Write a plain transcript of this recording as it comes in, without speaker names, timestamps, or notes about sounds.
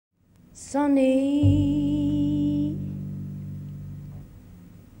sunny.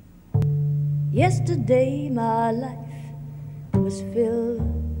 Yesterday my life was filled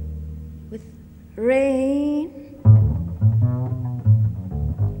with rain.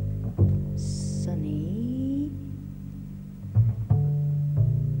 Sunny,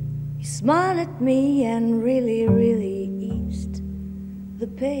 you smiled at me and really, really eased the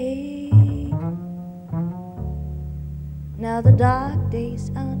pain. Now the dark days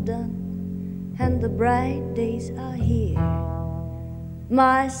are done and the bright days are here.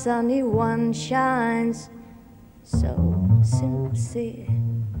 My sunny one shines so sincere.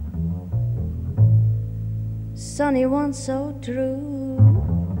 Sunny one so true,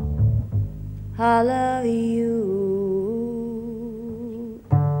 I love you.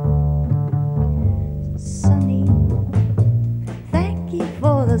 Sunny, thank you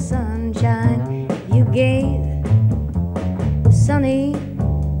for the sunshine you gave. Sunny,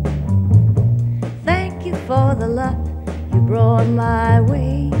 thank you for the love you brought my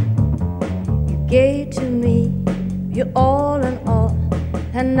way. You gave to me your all in all,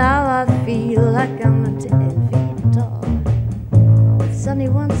 and now I feel like I'm 10 feet tall. Sunny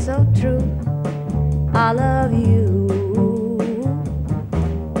one so true, I love you.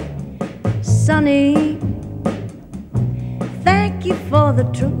 Sunny, thank you for the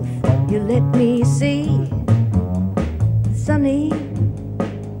truth you let me see. Sunny,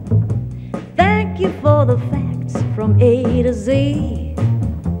 thank you for the facts from A to Z.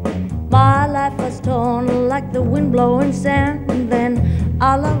 My life was torn like the wind blowing sand, and then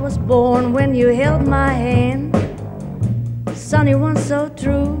Allah was born when you held my hand. Sunny one so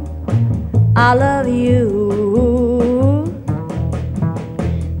true, I love you.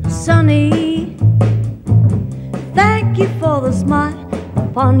 Sunny, thank you for the smile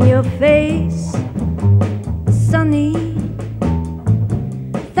upon your face. Sunny,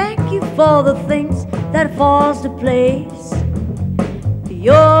 thank you for the things that falls to place.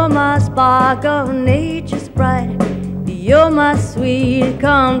 You're my spark of nature's pride. You're my sweet,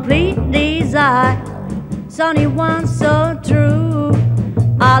 complete desire. Sunny one so true,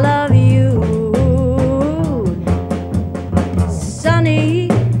 I love you. Sunny,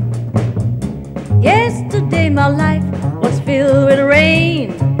 yesterday my life was filled with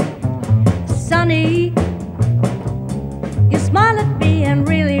rain. Sunny, you smile at me and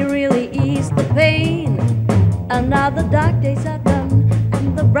really, really ease the pain. And now the dark days are done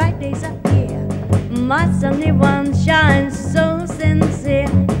and the bright days are here. My sunny one shines so sincere.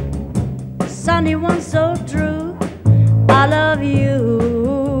 Sunny one so true, I love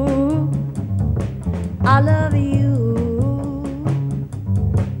you. I love you.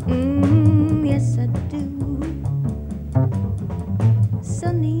 Yes I do.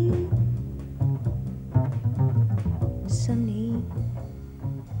 Sunny, sunny,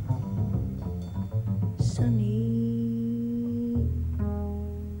 sunny.